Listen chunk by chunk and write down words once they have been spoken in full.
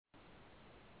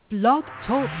Blog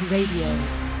Talk Radio.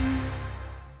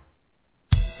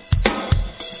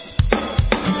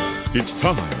 It's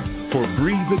time for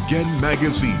Breathe Again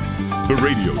Magazine, the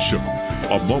radio show.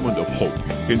 A moment of hope,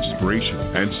 inspiration,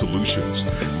 and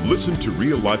solutions. Listen to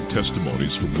real-life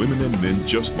testimonies from women and men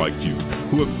just like you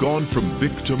who have gone from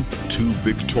victim to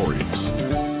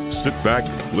victorious. Sit back,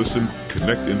 listen,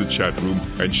 connect in the chat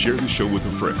room, and share the show with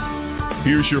a friend.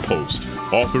 Here's your host,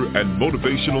 author, and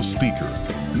motivational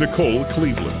speaker, Nicole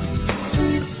Cleveland.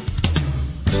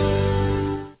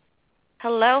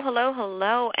 Hello, hello,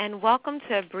 hello, and welcome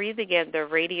to Breathe Again, the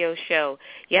radio show.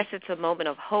 Yes, it's a moment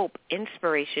of hope,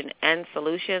 inspiration, and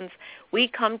solutions. We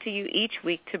come to you each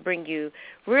week to bring you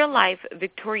real-life,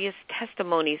 victorious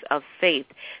testimonies of faith,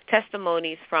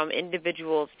 testimonies from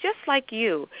individuals just like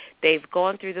you. They've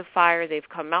gone through the fire, they've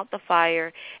come out the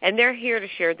fire, and they're here to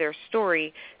share their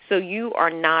story so you are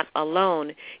not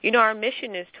alone. You know, our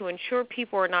mission is to ensure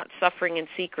people are not suffering in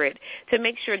secret, to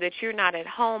make sure that you're not at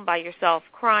home by yourself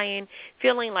crying,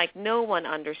 feeling like no one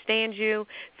understands you,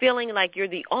 feeling like you're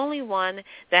the only one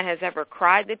that has ever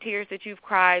cried the tears that you've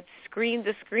cried, screamed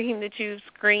the scream that you've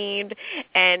screamed,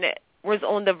 and was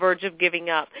on the verge of giving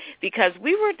up, because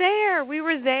we were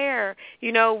there.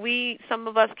 You know, some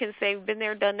of us can say we've been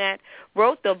there, done that,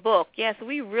 wrote the book. Yes,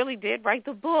 we really did write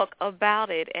the book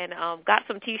about it, and got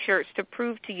some T-shirts to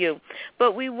prove to you.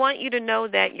 But we want you to know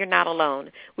that you're not alone.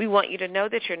 We want you to know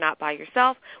that you're not by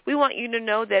yourself. We want you to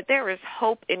know that there is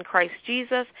hope in Christ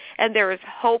Jesus, and there is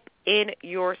hope in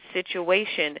your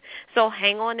situation. So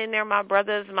hang on in there, my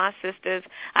brothers, my sisters.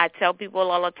 I tell people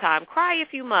all the time, cry if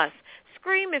you must.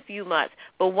 Scream if you must,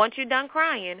 but once you're done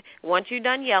crying, once you're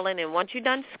done yelling, and once you're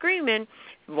done screaming,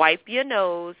 wipe your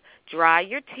nose, dry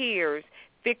your tears,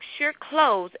 fix your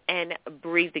clothes, and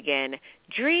breathe again.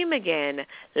 Dream again.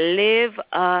 Live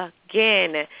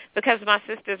again. Because my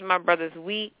sisters, my brothers,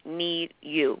 we need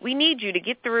you. We need you to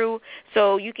get through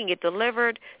so you can get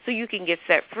delivered, so you can get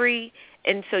set free,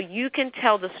 and so you can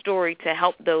tell the story to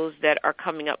help those that are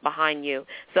coming up behind you.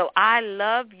 So I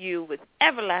love you with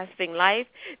everlasting life,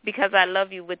 because I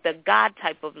love you with the God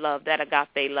type of love, that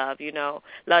agape love, you know,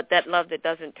 that love that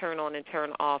doesn't turn on and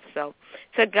turn off. So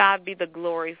to God be the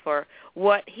glory for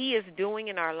what he is doing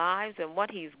in our lives and what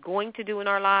he's going to do in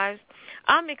our lives.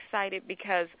 I'm excited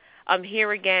because I'm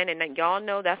here again, and y'all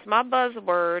know that's my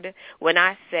buzzword when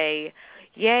I say,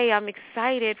 yay, I'm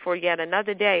excited for yet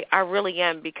another day. I really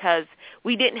am, because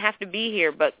we didn't have to be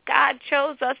here, but God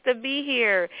chose us to be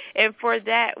here. And for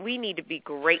that, we need to be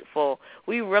grateful.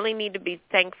 We really need to be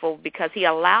thankful, because he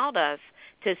allowed us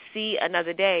to see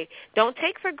another day. Don't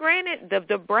take for granted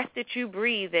the breath that you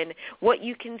breathe, and what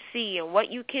you can see, and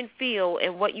what you can feel,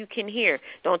 and what you can hear.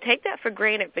 Don't take that for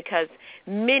granted, because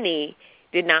many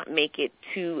did not make it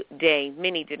today.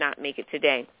 Many did not make it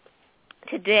today.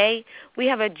 Today, we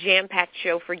have a jam-packed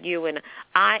show for you, and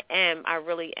I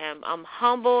really am. I'm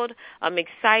humbled, I'm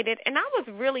excited, and I was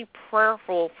really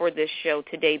prayerful for this show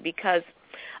today, because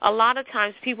a lot of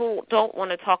times people don't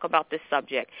want to talk about this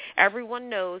subject. Everyone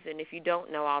knows, and if you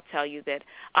don't know, I'll tell you that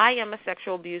I am a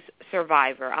sexual abuse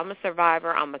survivor. I'm a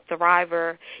survivor. I'm a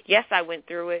thriver. Yes, I went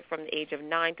through it from the age of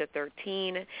 9 to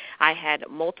 13. I had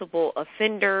multiple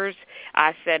offenders.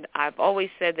 I've always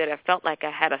said that I felt like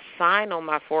I had a sign on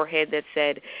my forehead that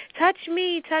said, touch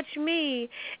me,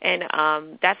 and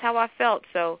that's how I felt.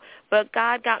 But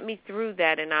God got me through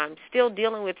that, and I'm still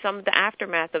dealing with some of the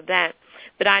aftermath of that.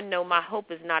 But I know my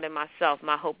hope is not in myself.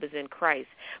 My hope is in Christ.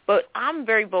 But I'm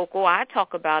very vocal. I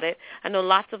talk about it. I know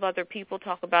lots of other people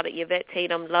talk about it. Yvette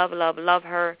Tatum, love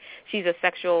her. She's a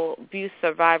sexual abuse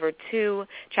survivor too,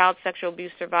 child sexual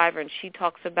abuse survivor, and she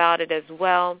talks about it as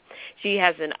well. She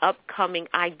has an upcoming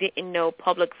I Didn't Know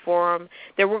public forum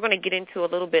that we're going to get into a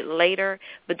little bit later,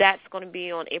 but that's going to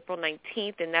be on April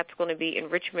 19th, and that's going to be in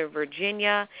Richmond,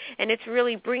 Virginia. And it's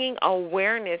really bringing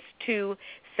awareness to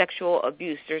sexual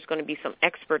abuse. There's going to be some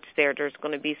experts there. There's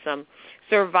going to be some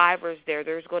survivors there.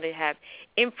 There's going to have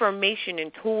information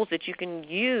and tools that you can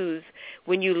use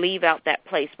when you leave out that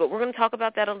place. But we're going to talk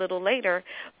about that a little later.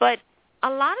 But a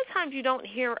lot of times you don't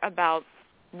hear about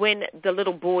when the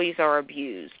little boys are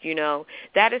abused, you know.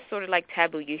 That is sort of like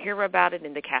taboo. You hear about it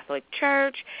in the Catholic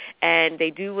Church, and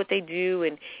they do what they do,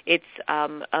 and it's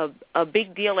a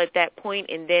big deal at that point,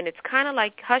 and then it's kind of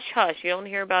like hush-hush. You don't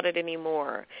hear about it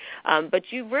anymore. But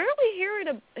you rarely hear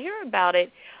about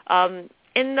it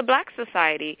in the Black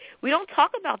society. We don't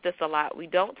talk about this a lot. We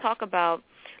don't talk about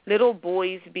little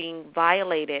boys being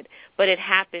violated, but it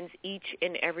happens each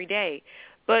and every day.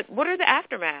 But what are the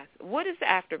aftermath? What is the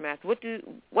aftermath?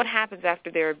 What happens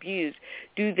after they're abused?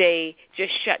 Do they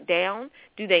just shut down?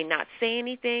 Do they not say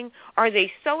anything? Are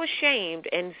they so ashamed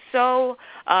and so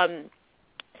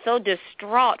so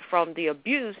distraught from the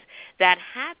abuse that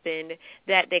happened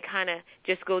that they kind of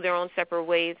just go their own separate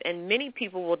ways. And many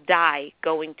people will die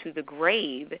going to the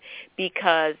grave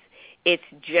because it's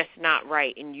just not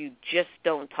right and you just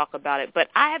don't talk about it. But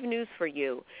I have news for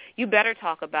you. You better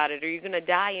talk about it or you're going to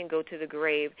die and go to the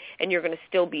grave and you're going to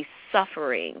still be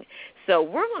suffering. So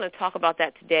we're going to talk about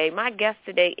that today. My guest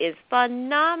today is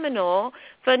phenomenal,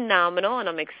 and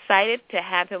I'm excited to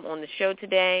have him on the show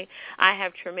today. I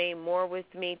have Tremaine Moore with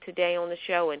me today on the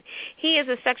show, and he is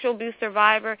a sexual abuse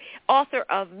survivor, author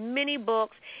of many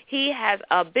books. He has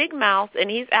a big mouth,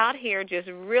 and he's out here just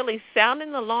really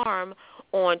sounding the alarm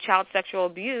on child sexual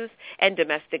abuse and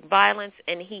domestic violence,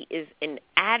 and he is an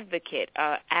advocate,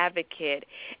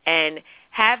 and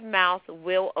have mouth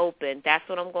will open. That's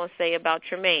what I'm going to say about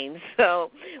Tremaine.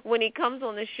 So when he comes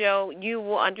on the show, you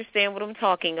will understand what I'm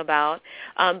talking about.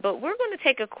 But we're going to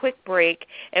take a quick break,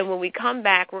 and when we come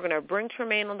back, we're going to bring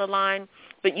Tremaine on the line.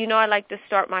 But you know I like to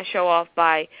start my show off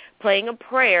by playing a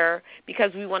prayer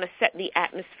because we want to set the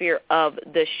atmosphere of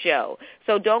the show.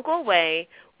 So don't go away.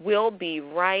 We'll be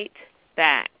right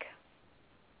back.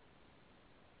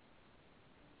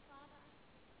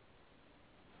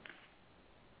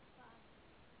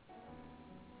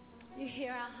 You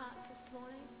hear our hearts this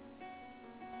morning?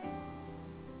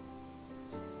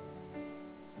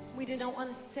 We do not want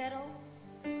to settle.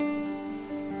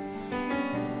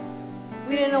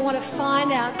 We do not want to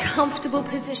find our comfortable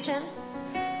position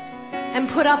and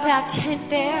put up our tent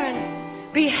there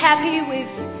and be happy with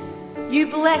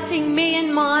you blessing me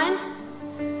and mine.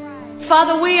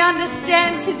 Father, we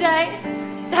understand today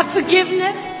that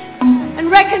forgiveness and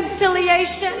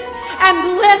reconciliation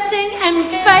and blessing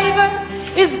and favor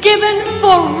is given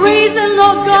for reason,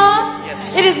 Lord God.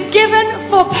 It is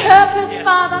given for purpose,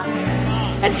 Father.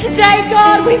 And today,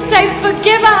 God, we say,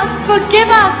 forgive us,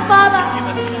 Father,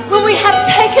 when we have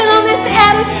taken on this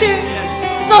attitude,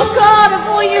 Lord God, of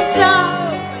all you've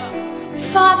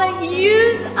done. Father,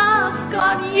 use us,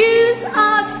 God, use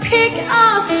us, pick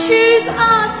us, choose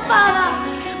us, Father.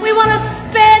 We want to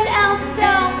spend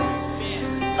ourselves.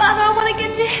 Father, I want to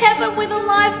get to heaven with a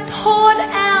life poured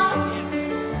out.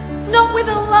 Not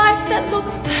with a life that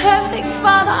looks perfect,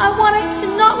 Father. I want it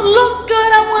to not look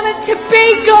good. I want it to be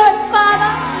good,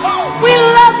 Father. We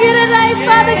love you today,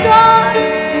 Father God.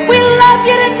 We love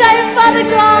you today, Father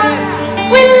God.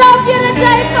 We love you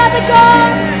today, Father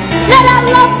God. Let our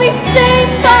love be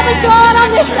seen, Father God,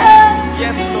 on this earth.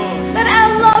 Yes, Lord. Let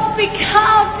our love be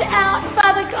carved out,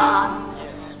 Father God,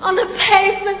 on the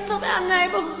pavements of our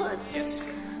neighborhoods.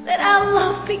 Let our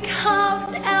love be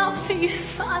carved out for you,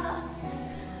 Father.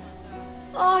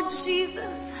 Oh, Jesus,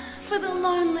 for the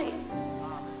lonely.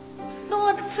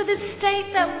 Lord, for the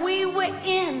state that we were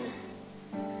in.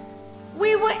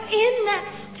 We were in that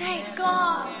state,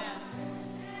 God.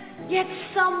 Yet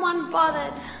someone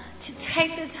bothered to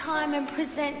take the time and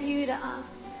present you to us.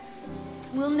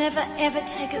 We'll never, ever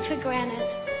take it for granted.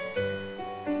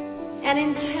 And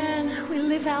in turn, we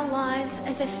live our lives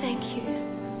as a thank you.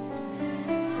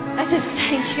 As a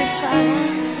thank you, Father.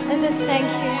 As a thank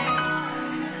you.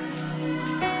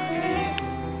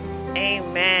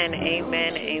 Amen,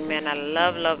 amen, amen. I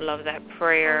love that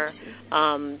prayer.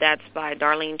 That's by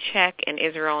Darlene Check and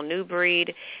Israel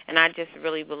Newbreed. And I just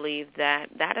really believe that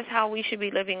is how we should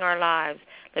be living our lives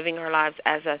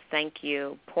as a thank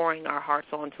you, pouring our hearts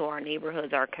onto our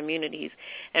neighborhoods, our communities.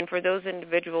 And for those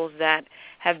individuals that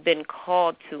have been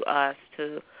called to us,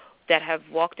 that have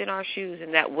walked in our shoes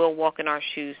and that will walk in our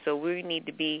shoes. So we need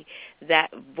to be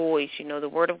that voice. You know, the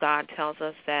Word of God tells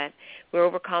us that we're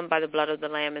overcome by the blood of the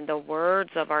Lamb, and the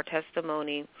words of our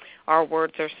testimony, our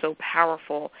words are so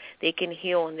powerful. They can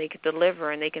heal and they can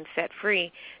deliver and they can set free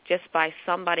just by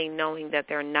somebody knowing that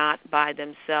they're not by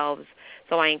themselves.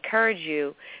 So I encourage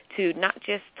you to not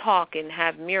just talk and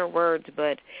have mere words,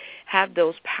 but have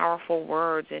those powerful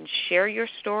words and share your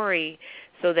story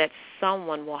so that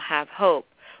someone will have hope.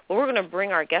 Well, we're going to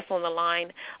bring our guest on the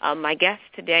line. My guest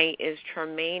today is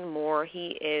Tremaine Moore.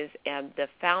 He is the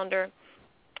founder.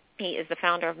 He is the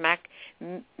founder of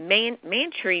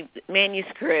Mantry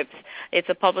Manuscripts. It's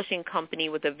a publishing company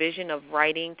with a vision of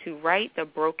writing to right the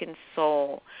broken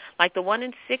soul. Like the 1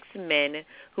 in 6 men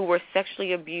who were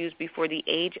sexually abused before the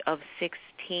age of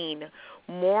 16,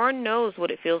 Moore knows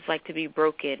what it feels like to be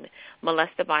broken,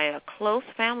 molested by a close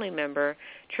family member,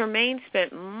 Tremaine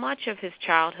spent much of his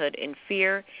childhood in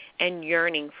fear and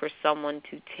yearning for someone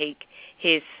to take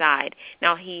his side.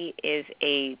 Now, he is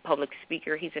a public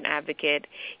speaker. He's an advocate.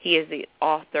 He is the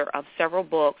author of several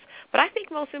books. But I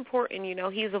think most important,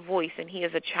 he is a voice, and he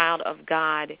is a child of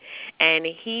God, and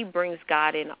he brings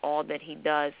God in all that he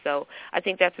does. So I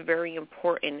think that's very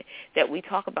important that we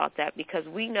talk about that, because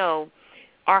we know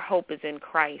our hope is in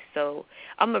Christ. So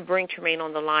I'm going to bring Tremaine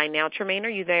on the line now. Tremaine, are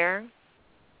you there?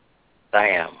 I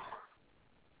am.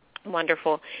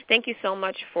 Wonderful. Thank you so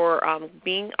much for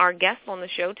being our guest on the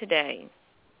show today.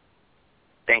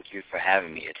 Thank you for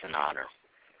having me. It's an honor.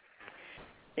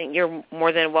 You're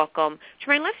more than welcome.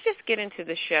 Tremaine, let's just get into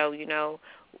the show.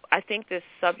 I think this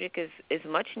subject is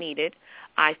much needed.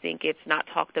 I think it's not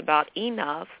talked about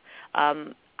enough.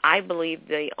 I believe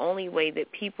the only way that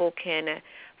people can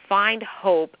find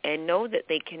hope and know that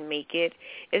they can make it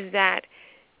is that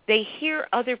they hear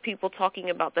other people talking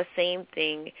about the same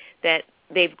thing that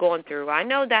they've gone through. I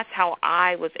know that's how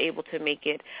I was able to make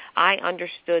it. I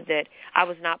understood that I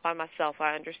was not by myself.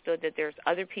 I understood that there's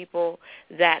other people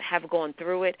that have gone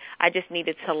through it. I just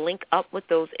needed to link up with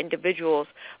those individuals.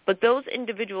 But those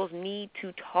individuals need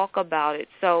to talk about it.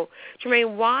 So,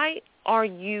 Tremaine, why are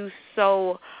you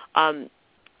so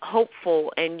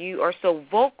hopeful and you are so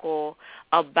vocal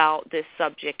about this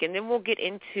subject? And then we'll get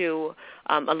into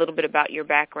a little bit about your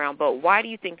background. But why do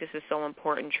you think this is so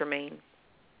important, Tremaine?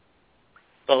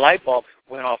 The light bulb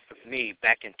went off with me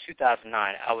back in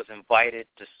 2009. I was invited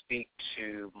to speak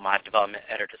to my development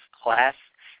editor's class,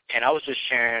 and I was just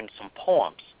sharing some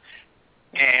poems.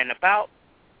 And I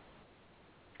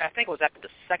think it was after the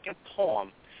second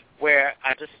poem, where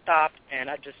I just stopped and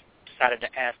I just decided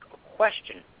to ask a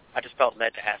question. I just felt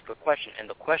led to ask a question, and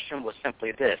the question was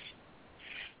simply this: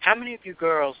 how many of you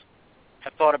girls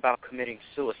have thought about committing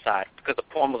suicide? Because the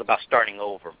poem was about starting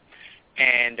over.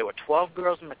 And there were 12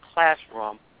 girls in the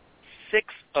classroom. 6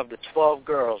 of the 12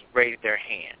 girls raised their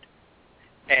hand.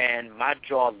 And my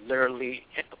jaw literally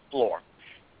hit the floor.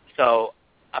 So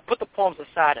I put the poems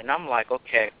aside, and I'm like,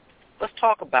 okay, let's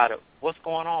talk about it. What's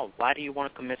going on? Why do you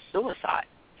want to commit suicide?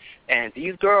 And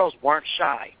these girls weren't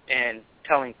shy in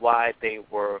telling why they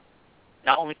were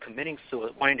not only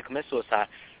wanting to commit suicide,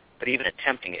 but even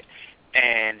attempting it.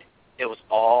 And it was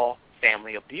all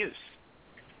family abuse.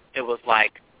 It was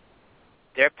like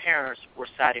their parents were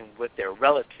siding with their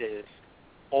relatives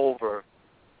over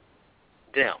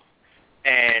them.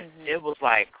 And it was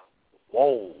like,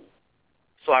 whoa.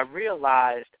 So I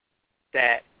realized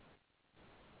that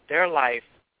their life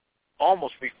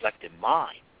almost reflected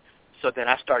mine. So then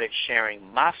I started sharing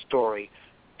my story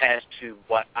as to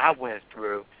what I went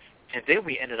through, and then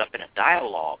we ended up in a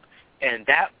dialogue. And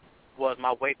that was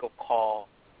my wake-up call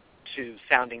to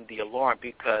sounding the alarm,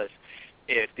 because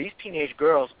if these teenage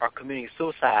girls are committing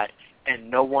suicide and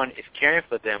no one is caring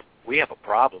for them, we have a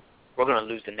problem. We're going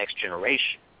to lose the next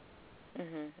generation.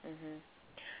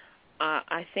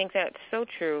 I think that's so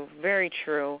true, very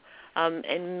true.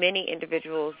 And many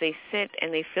individuals, they sit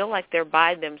and they feel like they're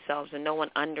by themselves and no one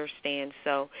understands.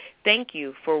 So thank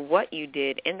you for what you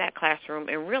did in that classroom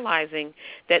and realizing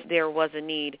that there was a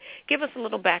need. Give us a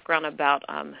little background about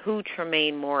who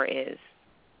Tremaine Moore is.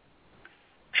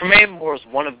 Tremaine Moore is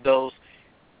one of those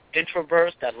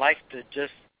introverts that likes to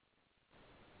just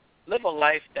live a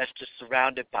life that's just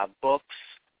surrounded by books,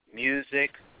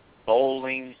 music,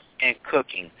 bowling, and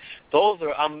cooking. Those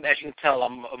are, as you can tell,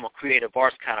 I'm a creative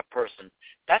arts kind of person.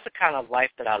 That's the kind of life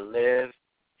that I live,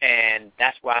 and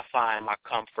that's where I find my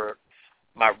comfort,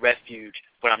 my refuge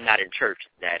when I'm not in church,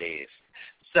 that is.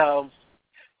 So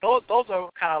those are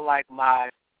kind of like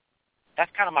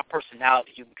that's kind of my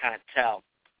personality. You can kind of tell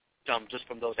just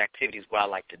from those activities what I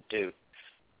like to do.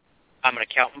 I'm an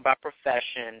accountant by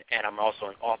profession, and I'm also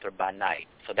an author by night.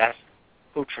 So that's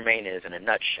who Tremaine is in a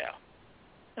nutshell.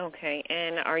 Okay,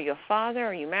 and are you a father?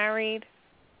 Are you married?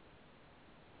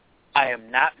 I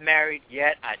am not married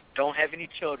yet. I don't have any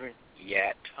children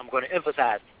yet. I'm going to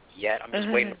emphasize yet. I'm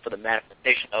just waiting for the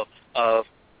manifestation of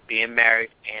being married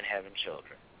and having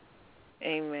children.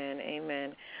 Amen,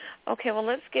 amen. Okay, well,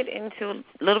 let's get into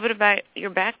a little bit about your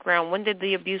background. When did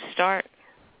the abuse start?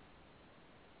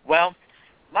 Well,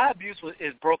 my abuse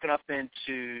is broken up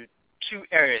into 2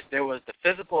 areas. There was the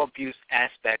physical abuse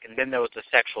aspect, and then there was the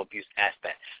sexual abuse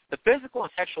aspect. The physical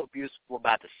and sexual abuse were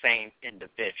by the same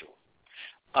individual.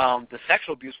 The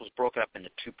sexual abuse was broken up into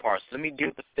 2 parts. Let me deal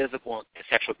with the physical and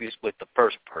sexual abuse with the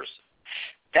first person.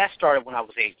 That started when I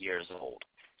was 8 years old.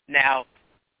 Now,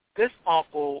 this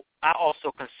uncle, I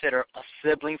also consider a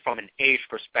sibling from an age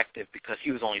perspective because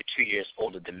he was only 2 years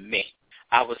older than me.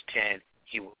 I was 10.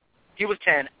 He was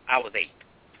 10. I was 8.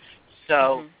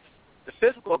 So the the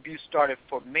physical abuse started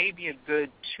for maybe a good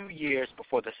 2 years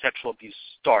before the sexual abuse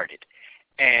started.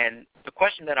 And the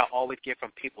question that I always get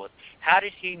from people is, how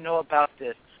did he know about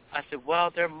this? I said,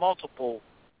 well, there are multiple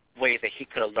ways that he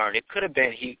could have learned. It could have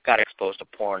been he got exposed to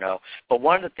porno. But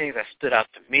one of the things that stood out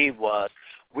to me was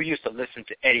we used to listen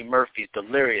to Eddie Murphy's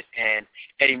Delirious, and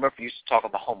Eddie Murphy used to talk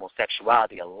about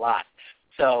homosexuality a lot.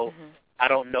 So I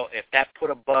don't know if that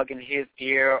put a bug in his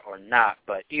ear or not,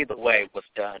 but either way, what's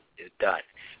done is done.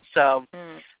 So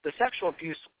the sexual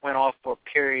abuse went off for a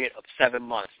period of 7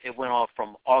 months. It went off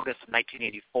from August of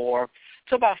 1984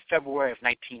 to about February of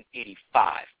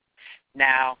 1985.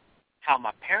 Now, how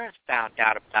my parents found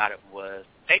out about it was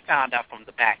they found out from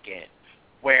the back end,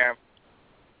 where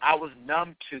I was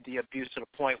numb to the abuse to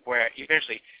the point where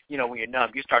eventually, you know, when you're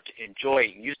numb, you start to enjoy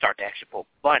it and you start to actually poke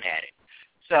fun at it.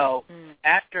 So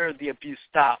after the abuse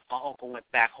stopped, my uncle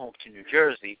went back home to New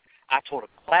Jersey. I told a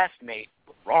classmate,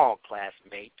 the wrong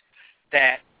classmate,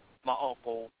 that my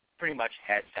uncle pretty much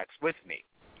had sex with me.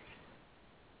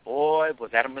 Boy, was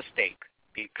that a mistake,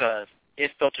 because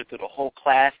it filtered through the whole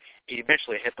class. It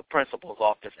eventually hit the principal's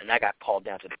office, and I got called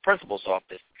down to the principal's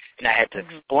office, and I had to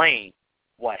explain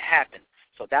what happened.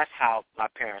 So that's how my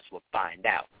parents would find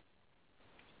out.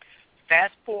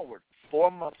 Fast forward 4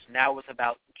 months, now it's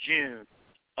about June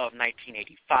of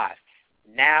 1985.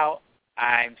 Now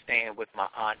I'm staying with my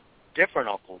aunt, different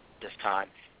uncle this time,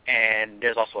 and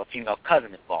there's also a female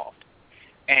cousin involved.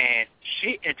 And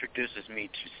she introduces me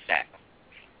to sex.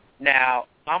 Now,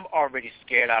 I'm already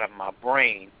scared out of my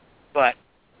brain, but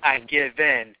I give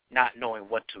in not knowing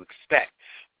what to expect.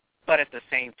 But at the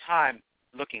same time,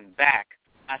 looking back,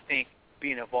 I think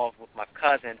being involved with my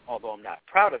cousin, although I'm not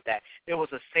proud of that, it was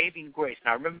a saving grace. And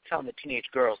I remember telling the teenage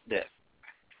girls this,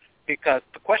 because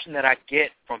the question that I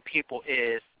get from people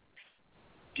is,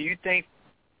 do you think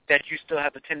that you still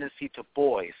have a tendency to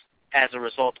boys as a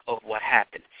result of what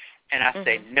happened? And I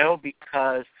say no,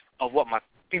 because of what my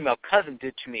female cousin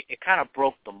did to me. It kind of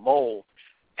broke the mold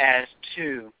as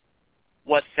to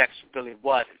what sex really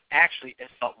was. And actually, it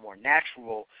felt more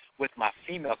natural with my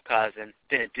female cousin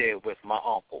than it did with my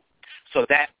uncle. So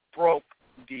that broke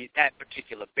that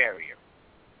particular barrier.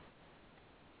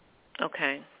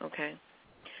 Okay.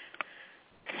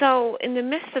 So in the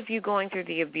midst of you going through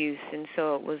the abuse, and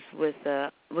so it was with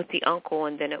the uncle,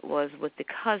 and then it was with the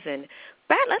cousin.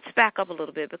 But let's back up a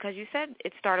little bit, because you said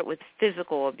it started with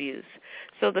physical abuse.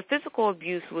 So the physical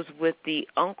abuse was with the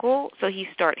uncle. So he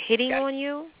started hitting on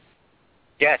you.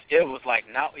 Yes, it was like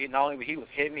not only he was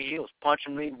hitting me, he was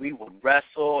punching me. We would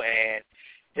wrestle, and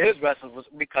his wrestling was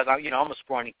because I'm a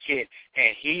scrawny kid,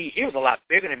 and he was a lot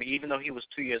bigger than me, even though he was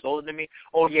 2 years older than me.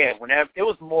 Oh yeah, whenever it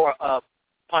was more of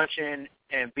punching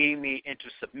and beating me into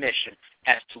submission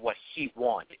as to what he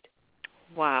wanted.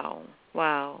 Wow.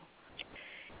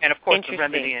 And of course, the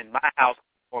remedy in my house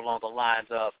were along the lines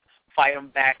of fight him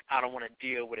back. I don't want to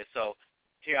deal with it. So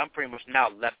here I'm pretty much now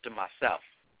left to myself.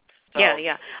 So,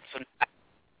 yeah. So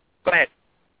go ahead.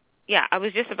 Yeah, I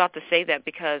was just about to say that,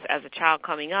 because as a child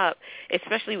coming up,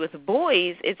 especially with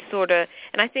boys, it's sort of,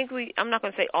 and I think I'm not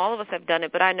going to say all of us have done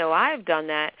it, but I know I've done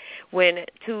that. When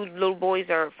two little boys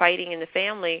are fighting in the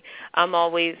family, I'm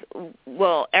always,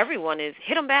 everyone is,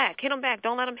 hit them back,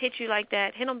 don't let them hit you like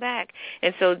that, hit them back.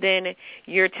 And so then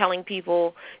you're telling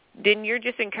people, then you're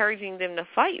just encouraging them to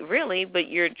fight, really, but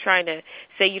you're trying to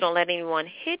say you don't let anyone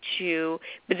hit you,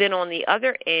 but then on the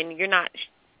other end, you're not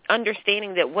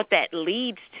understanding that what that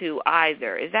leads to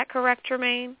either. Is that correct,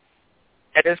 Tremaine?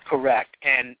 That is correct.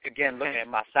 And again, looking at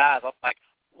my size, I'm like,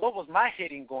 what was my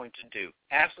hitting going to do?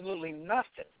 Absolutely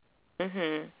nothing.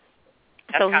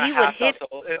 So he would hit.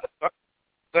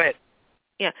 Go ahead.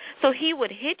 Yeah. So he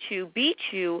would hit you, beat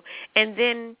you, and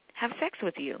then have sex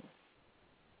with you.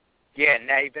 Yeah, and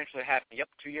that eventually happened.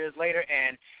 2 years later,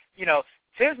 and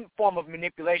his form of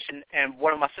manipulation, and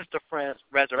one of my sister friends,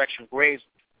 Resurrection Graves,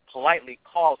 politely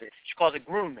calls it. She calls it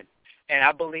grooming, and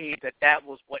I believe that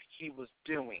was what he was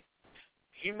doing.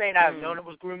 He may not have known it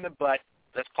was grooming, but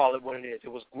let's call it what it is. It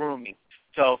was grooming.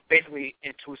 So basically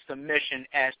into submission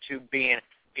as to being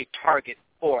a target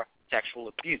for sexual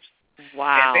abuse.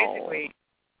 Wow. And basically,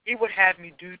 he would have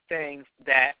me do things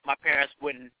that my parents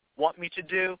wouldn't want me to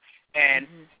do, and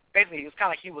basically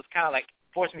he was kind of like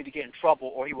forcing me to get in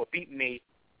trouble, or he would beat me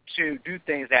to do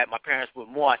things that my parents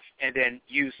would want, and then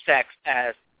use sex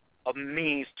as a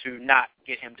means to not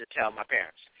get him to tell my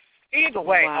parents. Either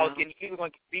way, I was either going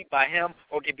to get beat by him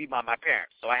or get beat by my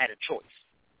parents, so I had a choice.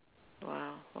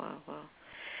 Wow.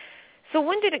 So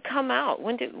when did it come out?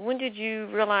 When did you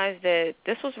realize that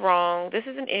this was wrong, this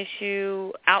is an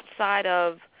issue outside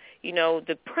of,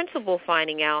 the principal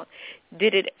finding out,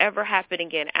 did it ever happen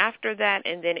again after that?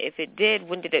 And then if it did,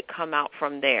 when did it come out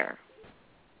from there?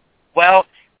 Well,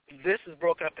 this is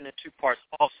broken up into two parts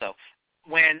also.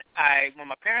 When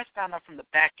my parents found out from the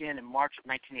back end in March of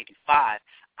 1985,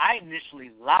 I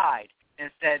initially lied and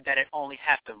said that it only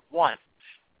happened once.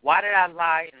 Why did I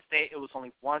lie and say it was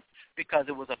only once? Because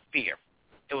it was a fear.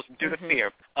 It was due to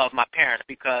fear of my parents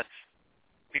because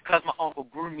my uncle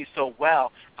groomed me so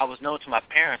well, I was known to my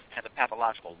parents as a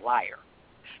pathological liar.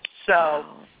 So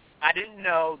I didn't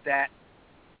know that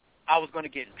I was going to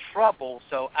get in trouble,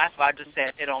 so that's why I just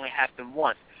said it only happened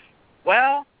once.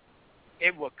 Well,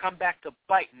 it would come back to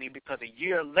bite me because a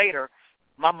year later,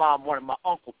 my mom wanted my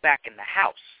uncle back in the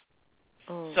house.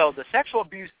 So the sexual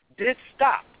abuse did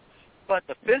stop, but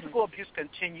the physical abuse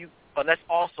continued, but let's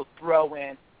also throw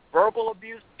in verbal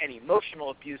abuse and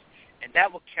emotional abuse, and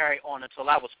that would carry on until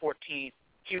I was 14,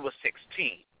 he was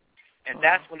 16. And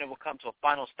that's when it would come to a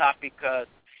final stop because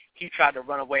he tried to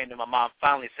run away, and then my mom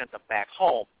finally sent him back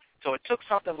home. So it took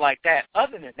something like that.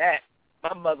 Other than that,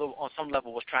 my mother on some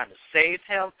level was trying to save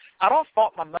him. I don't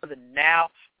fault my mother now,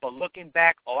 but looking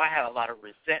back, I had a lot of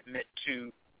resentment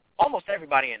to almost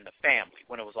everybody in the family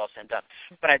when it was all said and done.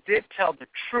 But I did tell the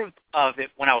truth of it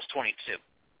when I was 22.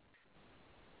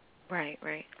 Right.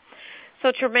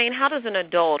 So, Tremaine, how does an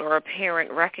adult or a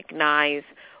parent recognize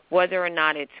whether or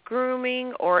not it's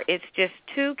grooming or it's just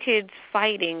two kids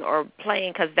fighting or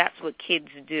playing because that's what kids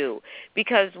do?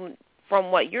 Because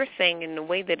from what you're saying and the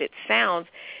way that it sounds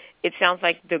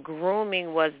like the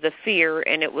grooming was the fear,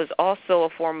 and it was also a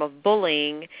form of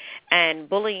bullying and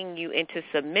bullying you into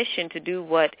submission to do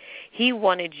what he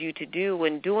wanted you to do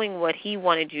and doing what he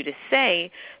wanted you to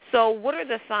say. So what are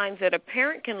the signs that a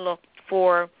parent can look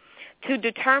for to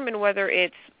determine whether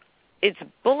it's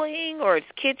bullying or it's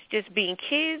kids just being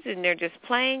kids and they're just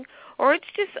playing, or it's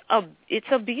just it's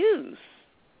abuse?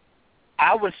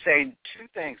 I would say two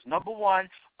things. Number one,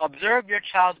 observe your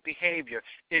child's behavior.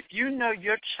 If you know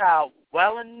your child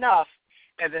well enough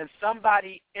and then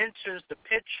somebody enters the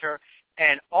picture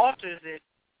and alters it,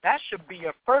 that should be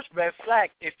your first red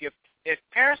flag. If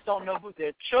parents don't know who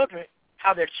their children,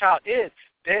 how their child is,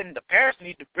 then the parents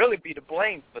need to really be to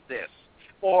blame for this.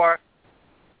 Or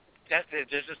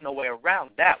there's just no way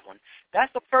around that one.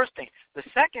 That's the first thing. The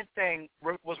second thing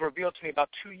was revealed to me about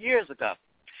 2 years ago.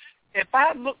 If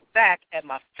I look back at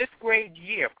my 5th grade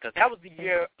year, because that was the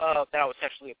year that I was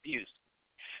sexually abused,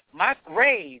 my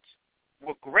grades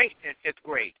were great in 5th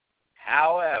grade.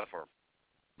 However,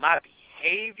 my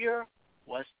behavior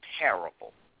was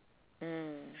terrible.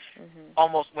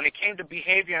 Almost when it came to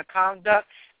behavior and conduct,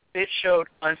 it showed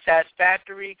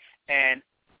unsatisfactory, and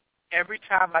every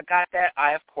time I got that,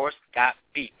 I, of course, got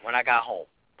beat when I got home,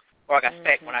 or I got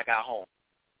spanked when I got home.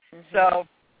 So,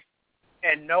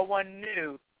 and no one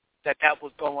knew that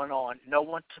was going on. No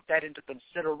one took that into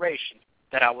consideration,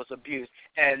 that I was abused.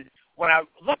 And when I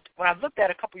looked at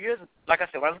it a couple years, like I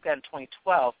said, when I looked at it in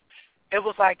 2012, it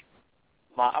was like,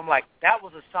 I'm like, that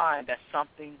was a sign that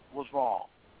something was wrong.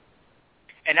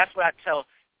 And that's what I tell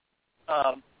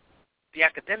the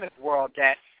academic world,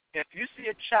 that if you see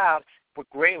a child with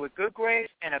good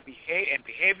grades and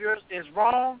behavior is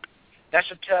wrong, that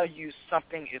should tell you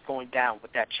something is going down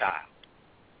with that child,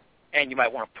 and you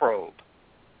might want to probe.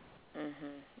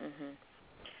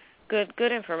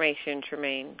 Good information,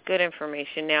 Tremaine. Good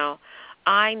information. Now,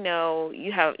 I know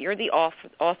you're the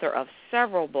author of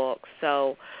several books.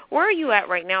 So, where are you at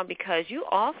right now? Because you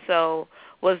also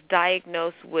was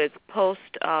diagnosed with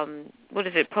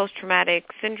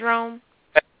post-traumatic syndrome.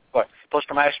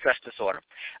 Post-traumatic stress disorder.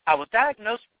 I was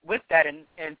diagnosed with that in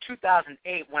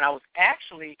 2008 when I was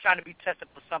actually trying to be tested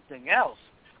for something else.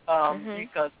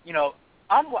 Because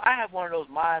I have one of those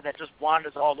minds that just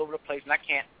wanders all over the place, and I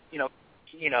can't,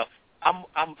 I'm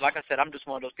like I said, I'm just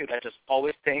one of those people that just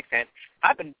always thinks, and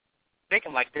I've been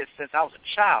thinking like this since I was a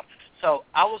child. So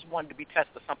I was wanting to be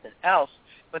tested for something else,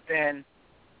 but then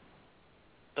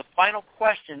the final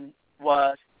question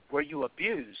was, were you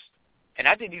abused? And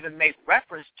I didn't even make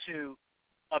reference to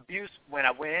abuse when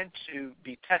I went in to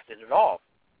be tested at all.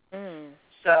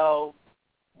 So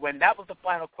when that was the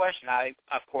final question, I,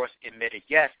 of course, admitted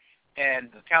yes.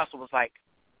 And the counselor was like,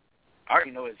 I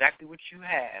already know exactly what you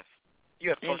have. You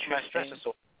have post-traumatic stress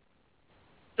disorder.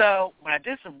 So when I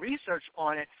did some research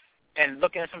on it and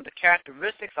looking at some of the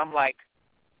characteristics, I'm like,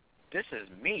 this is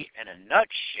me in a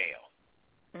nutshell.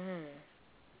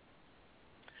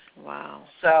 Wow.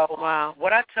 So wow.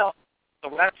 What I tell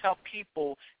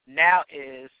people now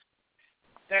is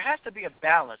there has to be a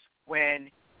balance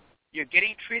when you're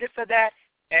getting treated for that,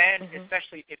 and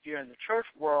especially if you're in the church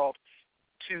world,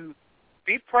 to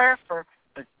be prayerful,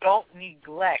 but don't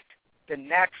neglect the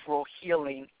natural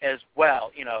healing as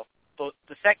well,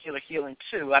 the secular healing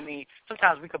too. I mean,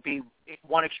 sometimes we could be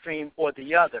one extreme or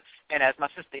the other. And as my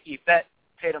sister Yvette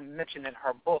Tatum mentioned in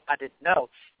her book, I Didn't Know,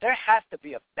 there has to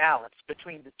be a balance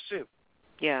between the two.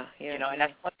 Yeah. And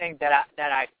that's one thing that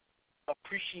I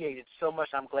appreciated so much.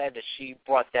 I'm glad that she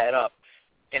brought that up,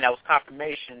 and that was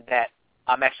confirmation that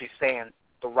I'm actually saying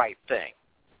the right thing.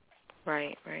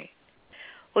 Right.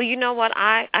 Well, you know what?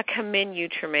 I commend you,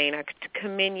 Tremaine. I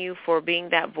commend you for being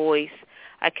that voice.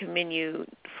 I commend you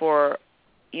for,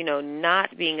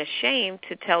 not being ashamed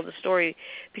to tell the story,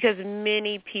 because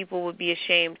many people would be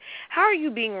ashamed. How are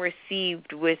you being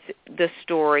received with the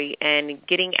story and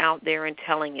getting out there and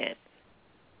telling it?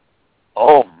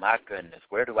 Oh, my goodness.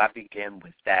 Where do I begin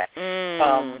with that?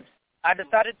 I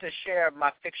decided to share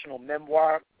my fictional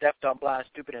memoir, Deaf, Dumb, Blind,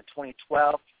 Stupid, in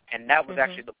 2012, and that was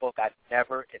actually the book I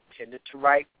never intended to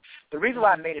write. The reason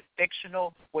why I made it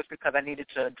fictional was because I needed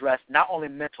to address not only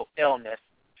mental illness,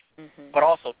 but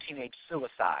also teenage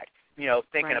suicide.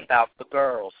 Thinking about the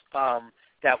girls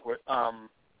that were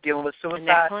dealing with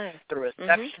suicide. The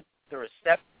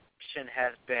reception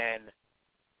has been,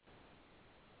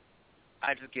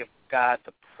 I just give God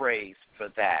the praise for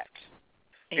that.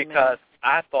 Amen. Because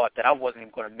I thought that I wasn't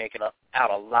even going to make it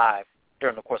out alive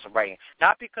during the course of writing.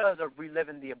 Not because of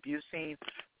reliving the abuse scene,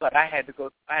 but I had to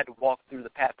walk through the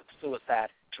path of suicide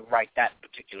to write that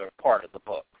particular part of the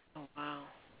book. Oh, wow.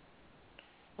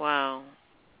 Wow.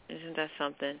 Isn't that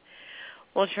something?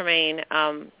 Well, Tremaine,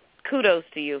 kudos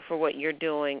to you for what you're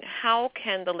doing. How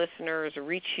can the listeners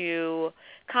reach you,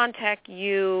 contact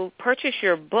you, purchase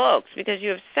your books? Because you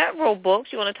have several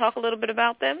books. You want to talk a little bit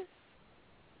about them?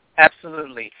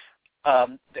 Absolutely.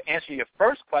 To answer your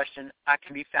first question, I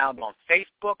can be found on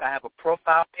Facebook. I have a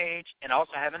profile page, and I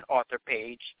also have an author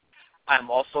page. I'm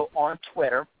also on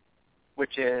Twitter,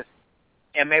 which is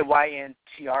MAYNTRE.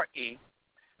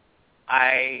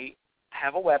 I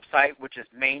have a website, which is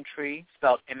Maintree,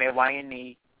 spelled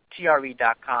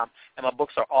MAYNETRE.com, and my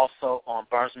books are also on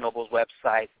Barnes & Noble's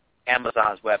website,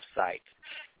 Amazon's website.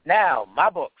 Now, my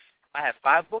books. I have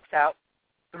 5 books out.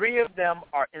 3 of them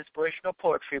are inspirational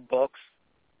poetry books.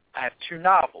 I have 2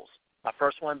 novels. My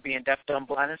first one being Deaf, Dumb,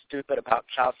 Blind, and Stupid, about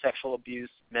child sexual abuse,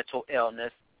 mental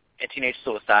illness, and teenage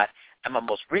suicide. And my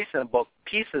most recent book,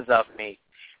 Pieces of Me,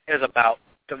 is about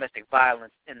domestic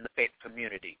violence in the faith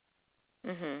community.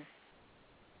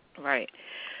 Right.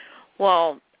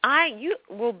 Well, you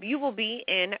will be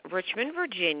in Richmond,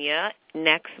 Virginia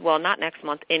not next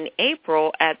month, in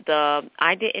April at the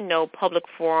I Didn't Know Public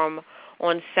Forum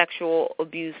on sexual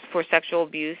abuse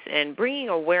and bringing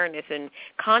awareness and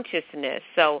consciousness.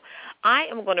 So I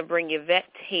am going to bring Yvette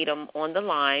Allen Tatum on the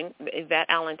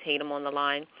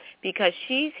line, because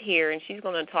she's here and she's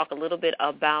going to talk a little bit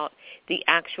about the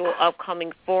actual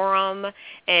upcoming forum.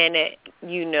 And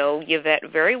you know Yvette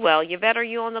very well. Yvette, are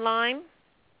you on the line?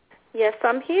 Yes,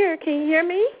 I'm here. Can you hear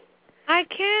me? I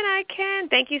can.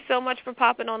 Thank you so much for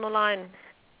popping on the line.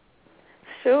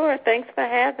 Sure. Thanks for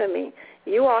having me.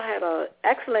 You all had an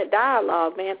excellent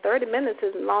dialogue, man. 30 minutes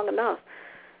isn't long enough.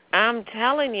 I'm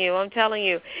telling you.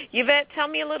 Yvette, tell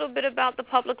me a little bit about the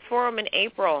public forum in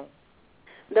April.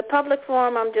 The public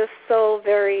forum, I'm just so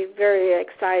very, very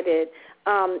excited.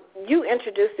 You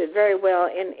introduced it very well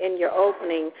in your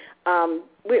opening.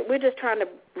 We're just trying to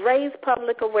raise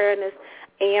public awareness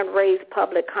and raise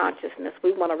public consciousness.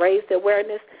 We want to raise the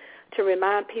awareness to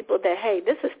remind people that, hey,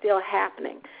 this is still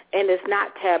happening, and it's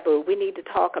not taboo. We need to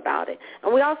talk about it.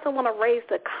 And we also want to raise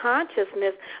the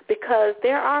consciousness, because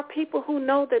there are people who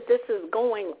know that this is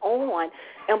going on,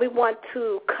 and we want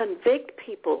to convict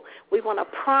people. We want to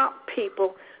prompt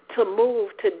people to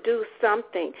move, to do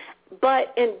something.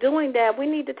 But in doing that, we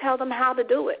need to tell them how to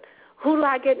do it. Who do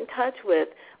I get in touch with?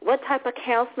 What type of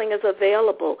counseling is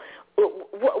available?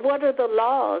 What are the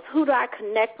laws? Who do I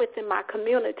connect with in my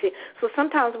community? So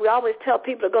sometimes we always tell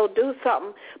people to go do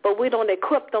something, but we don't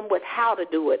equip them with how to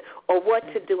do it or what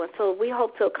to do. And so we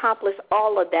hope to accomplish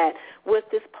all of that with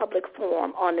this public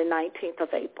forum on the 19th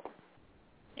of April.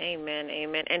 Amen.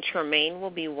 And Tremaine will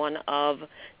be one of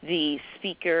the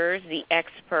speakers, the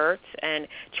experts. And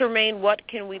Tremaine, what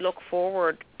can we look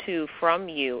forward to from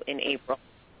you in April?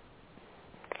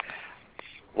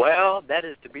 Well, that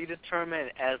is to be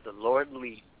determined as the Lord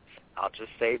leads. I'll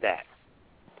just say that.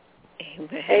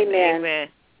 Amen.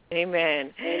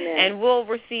 And we'll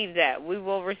receive that. We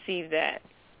will receive that.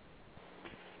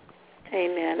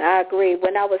 Amen. I agree.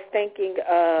 When I was thinking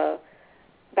about,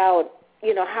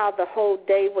 how the whole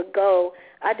day would go,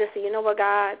 I just said, you know what,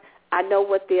 God, I know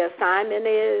what the assignment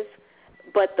is,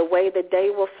 but the way the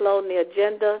day will flow and the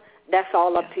agenda, that's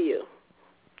all up to you.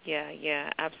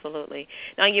 Yeah, absolutely.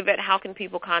 Now, Yvette, how can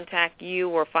people contact you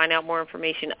or find out more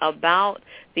information about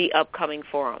the upcoming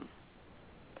forum?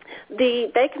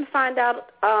 They can find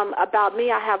out about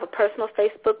me. I have a personal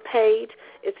Facebook page.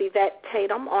 It's Yvette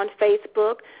Tatum on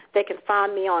Facebook. They can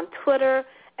find me on Twitter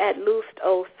at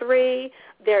Loost03.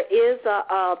 There is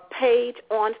a page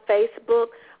on Facebook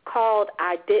called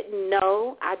I Didn't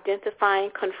Know,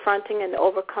 Identifying, Confronting, and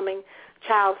Overcoming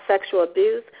Child Sexual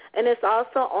Abuse. And it's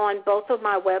also on both of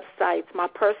my websites, my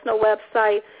personal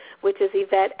website, which is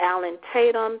Yvette Allen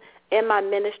Tatum, and my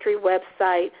ministry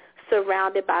website,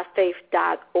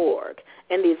 surroundedbyfaith.org.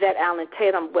 And the Yvette Allen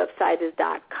Tatum website is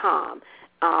 .com.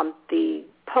 The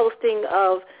posting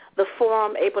of the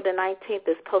forum, April the 19th,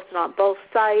 is posted on both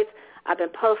sites. I've been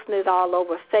posting it all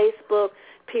over Facebook.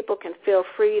 People can feel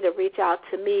free to reach out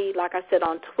to me, like I said,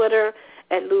 on Twitter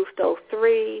at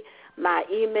Loost03. My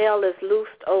email is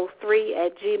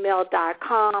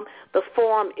loost03@gmail.com. The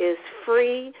forum is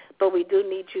free, but we do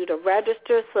need you to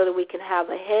register so that we can have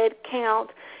a head count.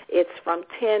 It's from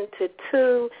 10 to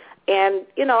 2. And,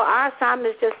 our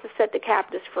assignment is just to set the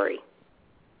captives free.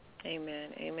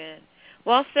 Amen.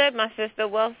 Well said, my sister,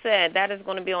 well said. That is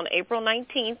going to be on April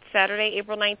 19th, Saturday,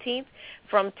 April 19th,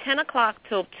 from 10 o'clock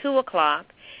till 2 o'clock,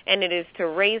 and it is to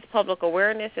raise public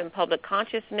awareness and public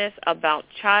consciousness about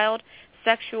child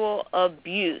sexual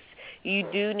abuse. You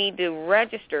do need to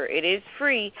register. It is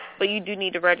free, but you do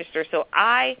need to register. So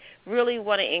I really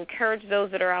want to encourage those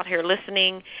that are out here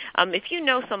listening. If you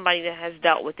know somebody that has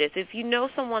dealt with this, if you know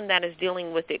someone that is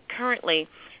dealing with it currently,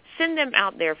 send them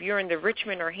out there. If you're in the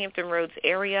Richmond or Hampton Roads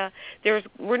area,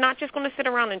 we're not just going to sit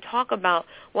around and talk about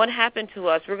what happened to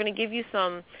us. We're going to give you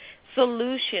some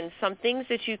solutions, some things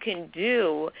that you can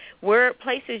do,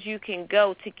 places you can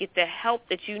go to get the help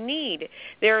that you need.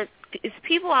 There is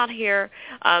people out here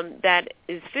that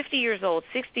is 50 years old,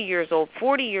 60 years old,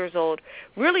 40 years old,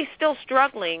 really still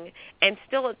struggling and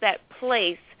still at that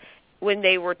place when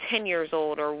they were 10 years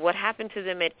old, or what happened to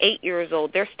them at 8 years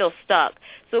old. They're still stuck.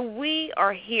 So we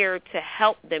are here to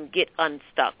help them get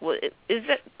unstuck. Would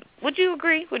you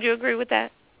agree? Would you agree with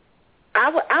that? I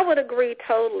would agree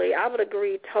totally.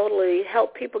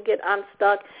 Help people get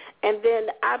unstuck. And then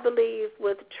I believe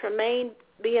with Tremaine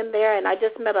being there, and I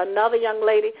just met another young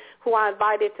lady who I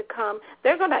invited to come,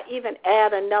 they're going to even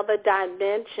add another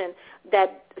dimension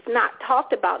that's not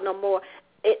talked about no more.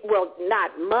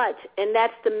 Not much, and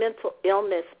that's the mental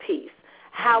illness piece,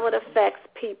 how it affects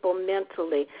people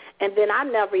mentally. And then I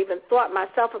never even thought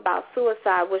myself about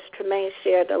suicide, which Tremaine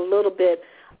shared a little bit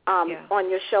on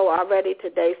your show already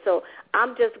today. So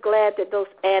I'm just glad that those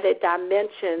added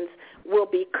dimensions will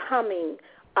be coming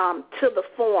to the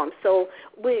forum. So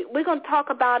we're going to talk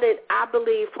about it, I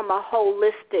believe, from a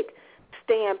holistic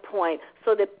standpoint,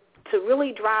 so that to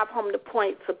really drive home the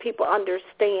point so people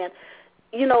understand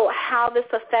how this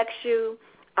affects you.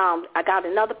 I got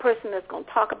another person that's going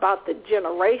to talk about the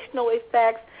generational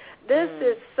effects. This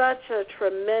is such a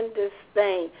tremendous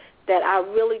thing that I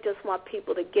really just want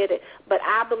people to get it. But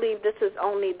I believe this is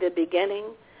only the beginning,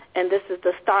 and this is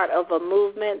the start of a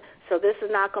movement. So this is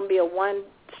not going to be a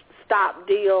one-stop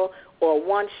deal or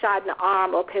one shot in the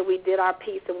arm, okay, we did our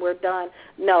piece and we're done.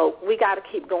 No, we got to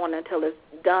keep going until it's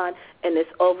done and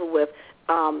it's over with.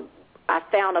 I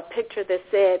found a picture that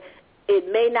said,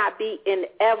 it may not be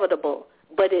inevitable,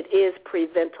 but it is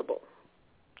preventable.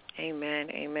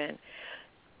 Amen.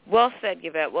 Well said,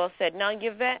 Yvette. Well said. Now,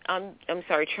 Yvette,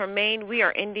 Tremaine, we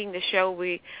are ending the show.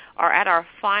 We are at our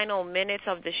final minutes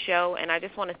of the show, and I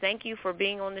just want to thank you for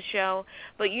being on the show.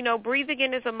 But, Breathe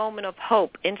Again is a moment of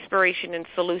hope, inspiration, and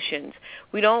solutions.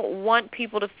 We don't want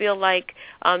people to feel like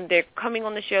they're coming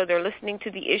on the show, they're listening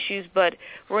to the issues, but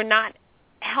we're not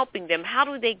helping them. How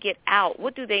do they get out?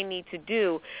 What do they need to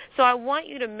do? So I want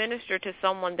you to minister to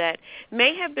someone that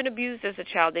may have been abused as a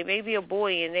child. They may be a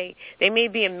boy, and they may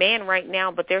be a man right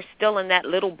now, but they're still in that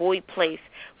little boy place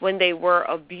when they were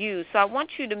abused. So I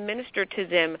want you to minister to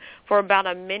them for about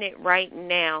a minute right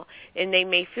now, and they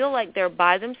may feel like they're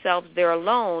by themselves, they're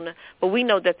alone, but we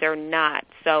know that they're not.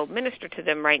 So minister to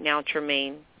them right now,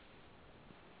 Tremaine.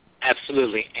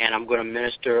 Absolutely, and I'm going to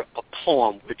minister a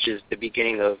poem, which is the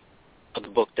beginning of the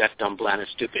book Deaf, Dumb, Blind, and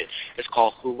Stupid. It's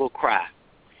called Who Will Cry?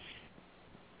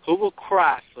 Who will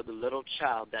cry for the little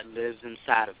child that lives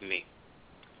inside of me?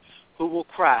 Who will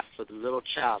cry for the little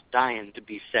child dying to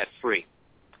be set free?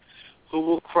 Who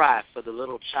will cry for the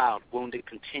little child wounded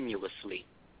continuously?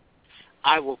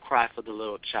 I will cry for the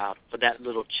little child, for that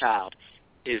little child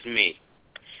is me.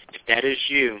 If that is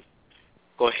you,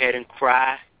 go ahead and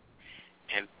cry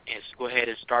and go ahead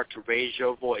and start to raise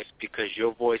your voice, because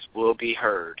your voice will be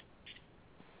heard.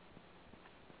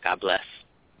 God bless.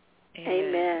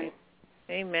 Amen.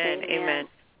 Amen. Amen.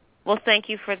 Well, thank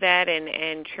you for that,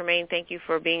 and Tremaine, thank you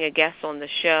for being a guest on the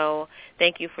show.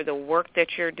 Thank you for the work that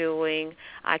you're doing.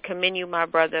 I commend you, my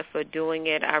brother, for doing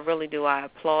it. I really do. I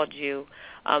applaud you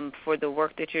for the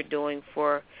work that you're doing,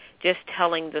 for just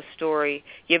telling the story.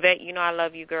 Yvette, you know I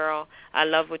love you, girl. I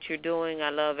love what you're doing.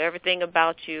 I love everything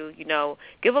about you. You know,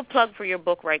 give a plug for your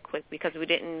book right quick, because we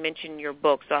didn't mention your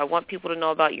book, so I want people to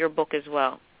know about your book as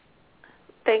well.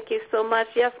 Thank you so much.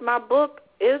 Yes, my book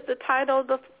is the title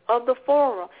of the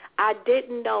forum. I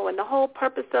didn't know, and the whole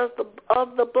purpose of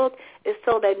the book is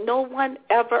so that no one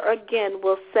ever again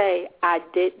will say, I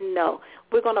didn't know.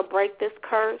 We're going to break this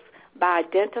curse by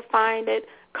identifying it,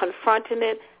 confronting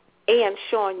it, and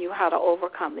showing you how to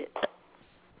overcome it.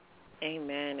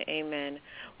 Amen. Amen.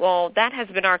 Well, that has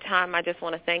been our time. I just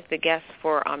want to thank the guests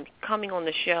for coming on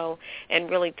the show and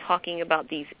really talking about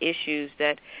these issues,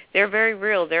 that they're very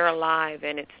real, they're alive,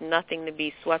 and it's nothing to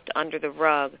be swept under the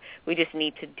rug. We just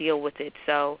need to deal with it.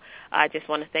 So I just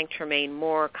want to thank Tremaine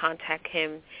Moore. Contact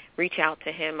him, reach out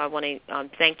to him. I want to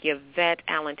thank Yvette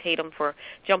Allen Tatum for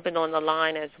jumping on the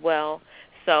line as well.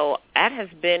 So that has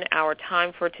been our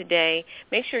time for today.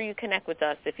 Make sure you connect with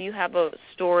us. If you have a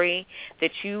story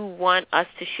that you want us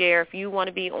to share, if you want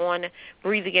to be on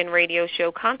Breathe Again Radio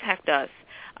Show, contact us.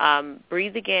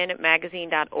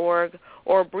 BreatheAgainMagazine.org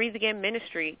or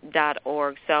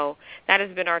BreatheAgainMinistry.org. So that has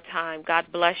been our time. God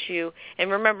bless you. And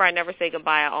remember, I never say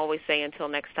goodbye. I always say until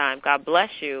next time. God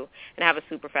bless you, and have a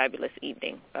super fabulous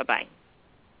evening. Bye-bye.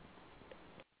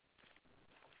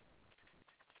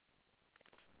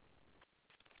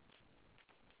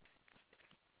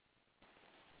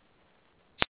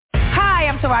 Hi,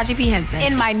 I'm Taraji P. Henson.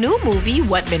 In my new movie,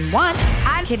 What Men Want,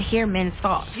 I can hear men's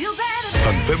thoughts.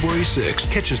 On February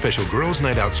 6th, catch a special Girls'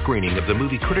 Night Out screening of the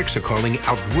movie critics are calling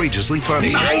outrageously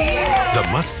funny. The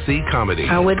must-see comedy.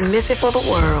 I wouldn't miss it for the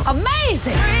world.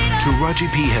 Amazing! Taraji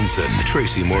P. Henson,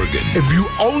 Tracy Morgan. If you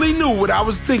only knew what I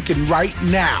was thinking right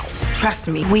now. Trust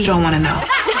me, we don't want to know.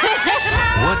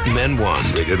 What Men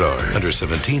Want. Rated R. Under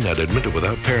 17, not admitted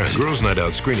without parents. Girls' Night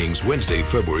Out screenings Wednesday,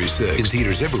 February 6th. In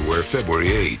theaters everywhere,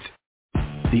 February 8th.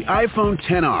 The iPhone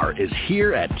XR is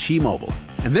here at T-Mobile,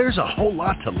 and there's a whole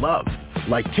lot to love,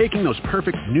 like taking those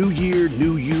perfect New Year,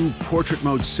 New You portrait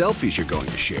mode selfies you're going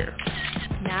to share.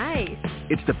 Nice.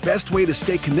 It's the best way to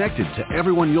stay connected to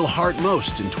everyone you'll heart most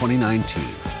in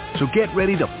 2019. So get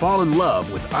ready to fall in love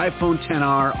with iPhone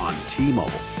XR on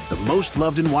T-Mobile, the most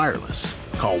loved in wireless.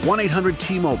 Call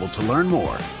 1-800-T-Mobile to learn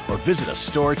more or visit a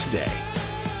store today.